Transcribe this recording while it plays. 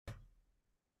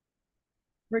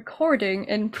Recording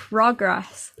in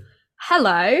progress.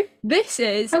 Hello, this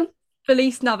is Oh,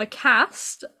 Felice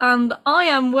Navacast, and I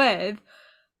am with.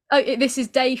 This is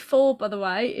day 4, by the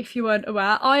way, if you weren't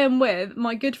aware. I am with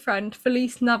my good friend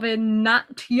Felice Navin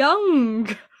Nat Young.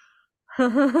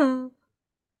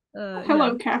 Yeah.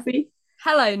 hello, Kathy.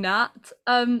 Hello, Nat.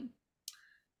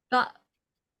 That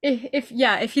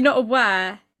if you're not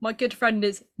aware, my good friend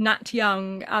is Nat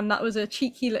Young, and that was a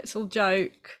cheeky little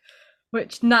joke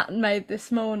which Nat made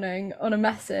this morning on a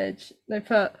message. They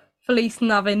put Felice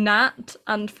Navi Nat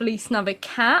and Felice Navi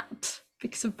Cat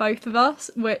because of both of us,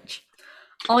 which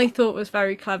I thought was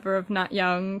very clever of Nat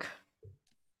Young.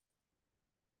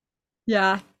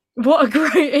 Yeah, what a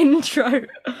great intro.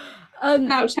 Um,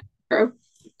 Now, Taro.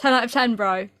 10 out of 10,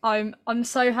 bro. I'm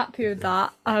so happy with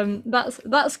that.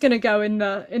 That's gonna go in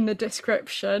the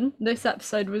description. This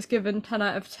episode was given 10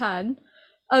 out of 10.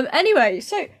 Anyway,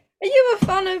 so are you a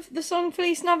fan of the song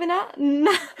Feliz Navidad?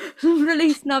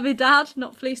 Feliz Navidad,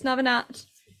 not Feliz Navidad.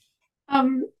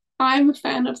 Um, I'm a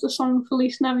fan of the song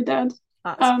Feliz Navidad.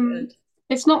 That's Um, good.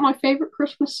 it's not my favorite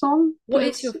Christmas song, but What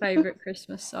is your favorite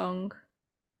Christmas song?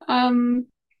 um,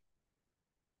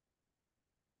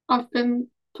 I've been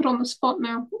put on the spot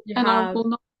now, You and I have. will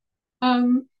not.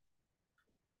 Um,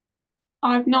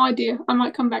 I have no idea. I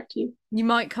might come back to you. You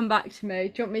might come back to me.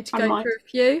 Do you want me to I go might. through a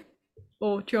few,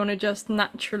 or do you want to just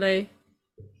naturally?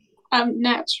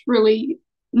 Nat's really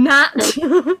Nat.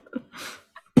 go.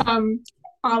 Um,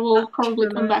 I will probably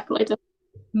come Naturally. back later.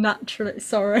 Naturally,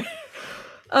 sorry.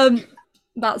 Um,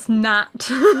 that's Nat.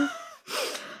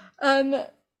 um,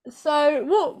 so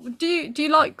what do you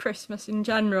like Christmas in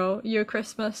general? Are you a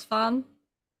Christmas fan?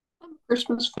 I'm a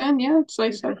Christmas fan, yeah, I'd say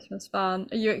You're a so. Christmas fan.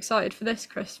 Are you excited for this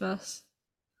Christmas?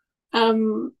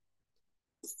 Um,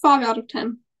 5 out of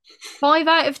 10. 5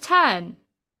 out of 10.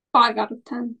 5 out of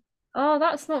 10. Oh,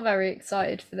 that's not very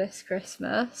excited for this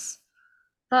Christmas.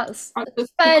 That's The Christmas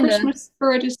fairness.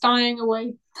 spirit is dying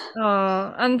away.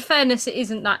 Oh, and fairness, it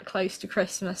isn't that close to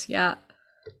Christmas yet.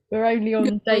 We're only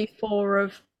on day 4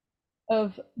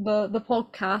 of the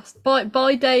podcast.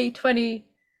 By day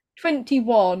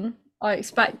 2021, I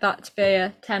expect that to be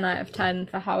a 10 out of 10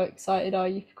 for how excited are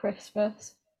you for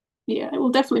Christmas. Yeah, it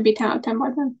will definitely be 10 out of 10 by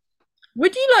then.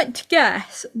 Would you like to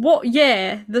guess what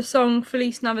year the song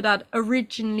Feliz Navidad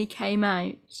originally came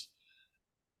out?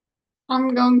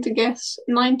 I'm going to guess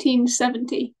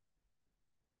 1970.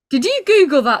 Did you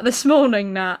Google that this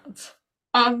morning, Nat?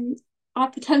 Um, I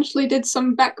potentially did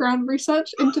some background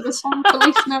research into the song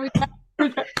Feliz Navidad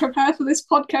to prepare for this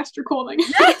podcast recording.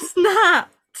 Yes, Nat!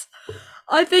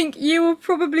 I think you will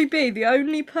probably be the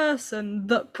only person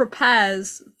that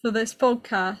prepares for this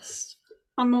podcast.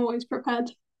 I'm always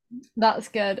prepared. That's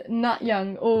good. Nat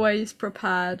Young, always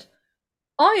prepared.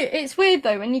 It's weird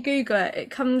though, when you Google it,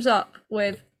 it comes up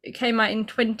with it came out in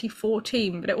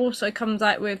 2014, but it also comes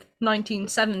out with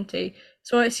 1970.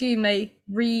 So I assume they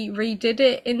redid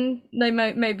it in they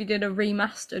maybe did a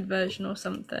remastered version or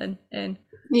something in.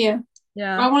 Yeah.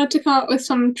 Yeah. I wanted to come up with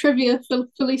some trivia for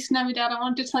Feliz Navidad. I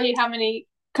wanted to tell you how many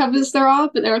covers there are,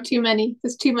 but there are too many.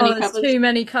 There's too Oh, many there's covers. too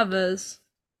many covers.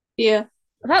 Yeah,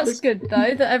 That's there's good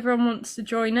though that everyone wants to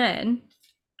join in.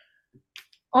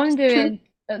 I'm true. doing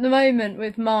at the moment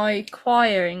with my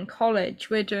choir in college,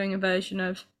 we're doing a version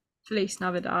of Feliz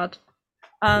Navidad.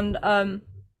 And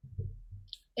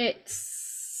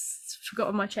it's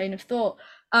forgotten my chain of thought.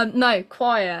 No,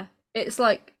 choir. It's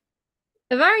like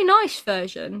a very nice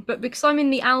version, but because I'm in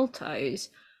the altos,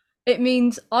 it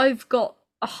means I've got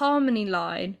a harmony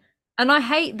line, and I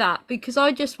hate that because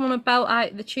I just want to belt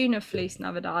out the tune of Feliz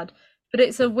Navidad, but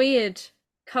it's a weird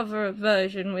cover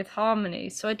version with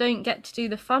harmonies, so I don't get to do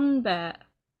the fun bit.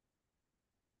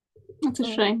 That's a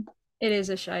shame. It is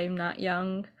a shame, Nat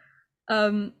Young.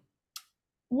 Um,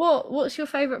 what's your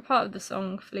favourite part of the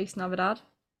song Feliz Navidad?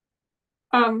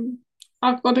 Um,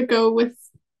 I've got to go with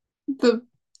the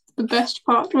the best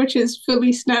part, which is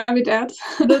Feliz Navidad.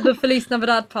 The Feliz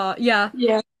Navidad part, yeah.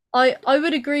 Yeah, I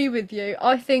would agree with you.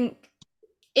 I think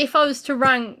if I was to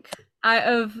rank out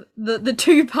of the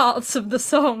two parts of the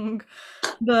song,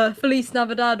 the Feliz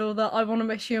Navidad or the I want to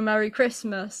wish you a Merry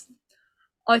Christmas,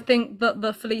 I think that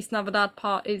the Feliz Navidad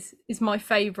part is my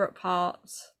favorite part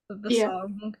of the yeah,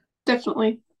 song.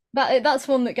 definitely. That's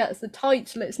one that gets the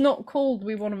title. It's not called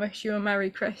We Want to Wish You a Merry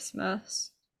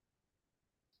Christmas.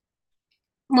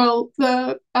 Well,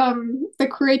 the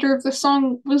creator of the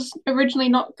song was originally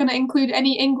not going to include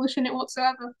any English in it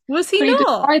whatsoever, Was he but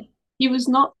not? he was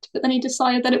not. But then he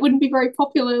decided that it wouldn't be very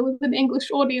popular with an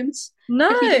English audience No.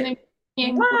 if he didn't include any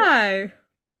English. Wow.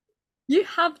 You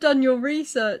have done your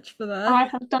research for this. I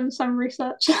have done some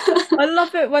research. I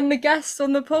love it when the guest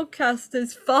on the podcast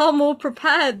is far more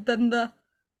prepared than the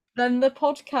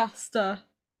podcaster.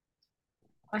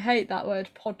 I hate that word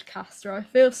podcaster. I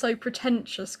feel so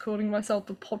pretentious calling myself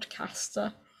a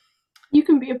podcaster. You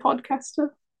can be a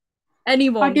podcaster. I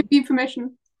Anyone. give you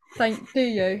permission. Do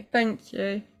you? Thank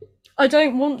you. I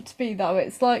don't want to be though.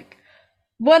 It's like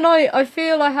when I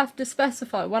feel I have to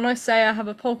specify when I say I have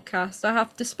a podcast, I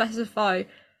have to specify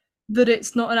that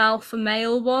it's not an alpha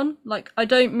male one. Like I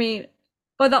don't mean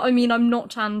by that I mean I'm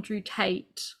not Andrew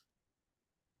Tate.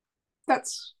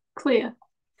 That's clear.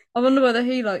 I wonder whether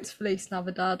he likes Feliz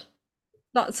Navidad.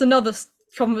 That's another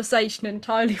conversation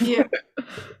entirely. Yeah.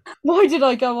 Why did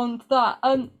I go on to that?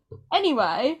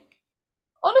 Anyway,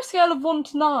 on a scale of 1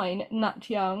 to 9, Nat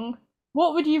Young,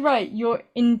 what would you rate your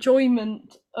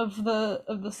enjoyment of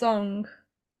the song?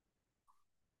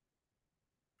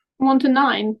 1 to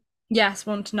 9. Yes,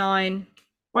 1 to 9.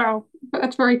 Wow,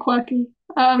 that's very quirky.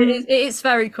 It is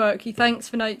very quirky. Thanks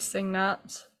for noticing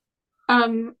that.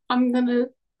 I'm gonna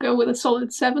go with a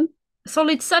solid 7.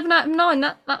 Solid 7 out of 9.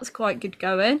 That's quite good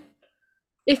going.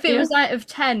 If it was out of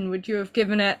 10, would you have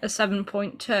given it a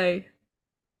 7.2?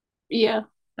 Yeah.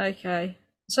 Okay.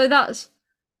 So that's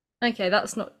okay,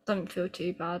 that's not don't feel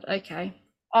too bad. Okay.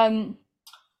 On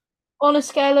a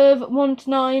scale of 1 to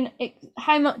 9,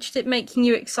 how much is it making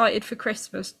you excited for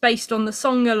Christmas? Based on the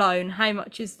song alone, how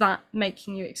much is that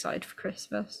making you excited for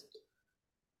Christmas?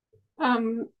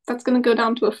 That's gonna go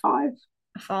down to a 5.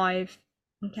 A 5.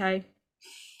 Okay.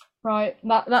 Right,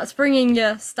 that's bringing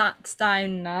your stats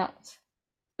down, Nat.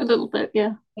 A little bit,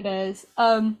 yeah. It is.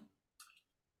 On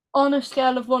a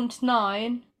scale of 1 to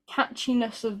 9,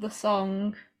 catchiness of the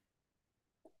song.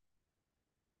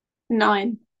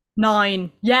 9.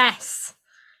 9. Yes.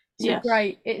 Yes.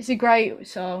 It's a great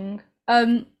song.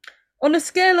 On a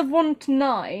scale of 1 to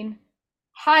 9,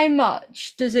 how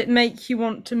much does it make you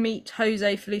want to meet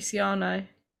Jose Feliciano?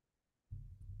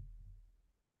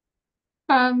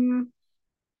 2.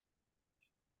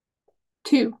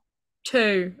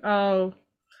 2. Oh.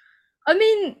 I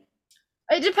mean,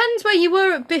 it depends where you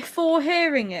were before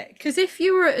hearing it. Because if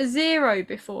you were at a 0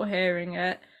 before hearing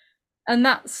it, and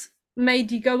that's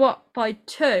made you go up by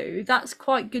 2, that's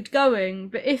quite good going.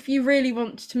 But if you really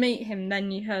wanted to meet him,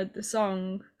 then you heard the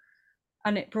song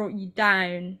and it brought you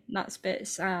down, that's a bit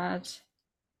sad.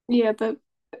 Yeah,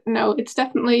 no, it's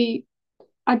definitely.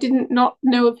 I didn't not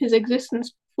know of his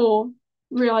existence before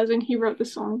realizing he wrote the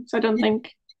song, so I don't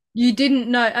think. You didn't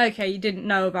know. Okay, you didn't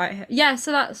know about him. Yeah,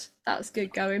 so that's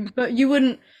good going. But you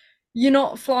wouldn't. You're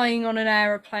not flying on an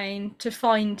aeroplane to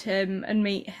find him and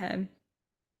meet him.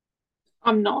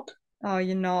 I'm not. Oh,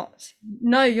 you're not.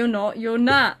 No, you're not. You're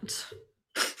Nat.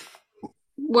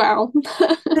 Wow.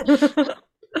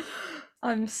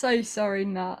 I'm so sorry,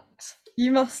 Nat.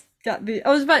 You must get the. I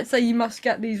was about to say you must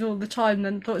get these all the time.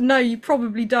 Then thought, no, you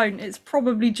probably don't. It's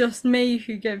probably just me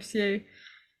who gives you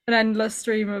an endless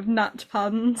stream of Nat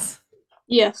puns.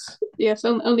 Yes,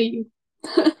 only you.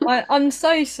 I'm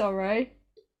so sorry.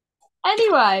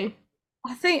 Anyway,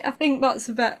 I think that's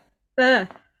a bit there.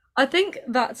 I think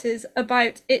that is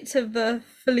about it of the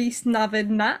Feliz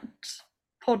Navidad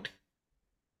pod.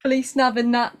 Feliz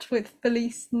Navidad with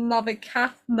Feliz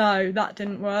Navidad. No, that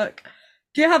didn't work.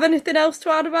 Do you have anything else to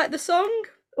add about the song,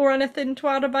 or anything to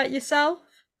add about yourself?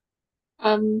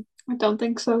 I don't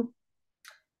think so.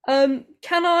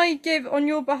 Can I give on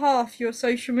your behalf your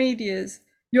social medias,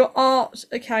 your art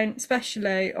account,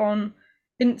 especially on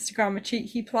Instagram, a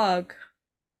cheeky plug?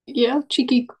 Yeah,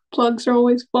 cheeky plugs are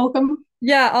always welcome.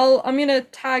 Yeah, I'm gonna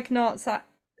tag Nart's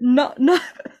not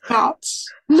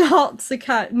Arts. Nart's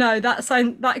account. No,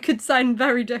 that could sound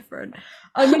very different.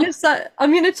 I'm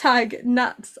gonna tag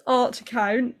Nat's art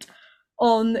account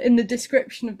in the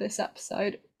description of this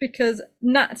episode because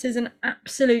Nat is an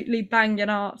absolutely banging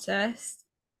artist,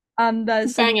 and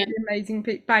there's some Banging. amazing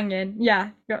banging.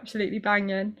 Yeah, you're absolutely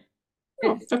banging.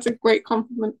 Oh, that's a great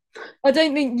compliment. I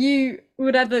don't think you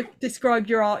would ever describe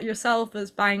your art yourself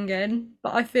as banging,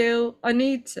 but I feel I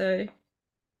need to.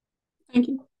 Thank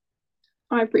you.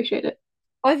 I appreciate it.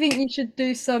 I think you should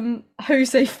do some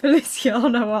Jose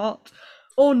Feliciano art,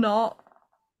 or not.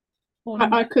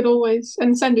 I could always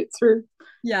and send it through.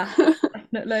 Yeah,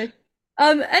 definitely.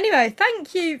 Anyway,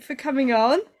 thank you for coming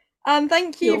on, and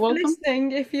thank you You're for welcome.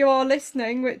 listening. If you are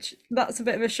listening, which that's a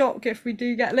bit of a shock if we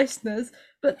do get listeners,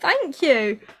 but thank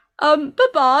you. Bye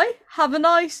bye. Have a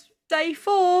nice day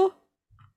 4.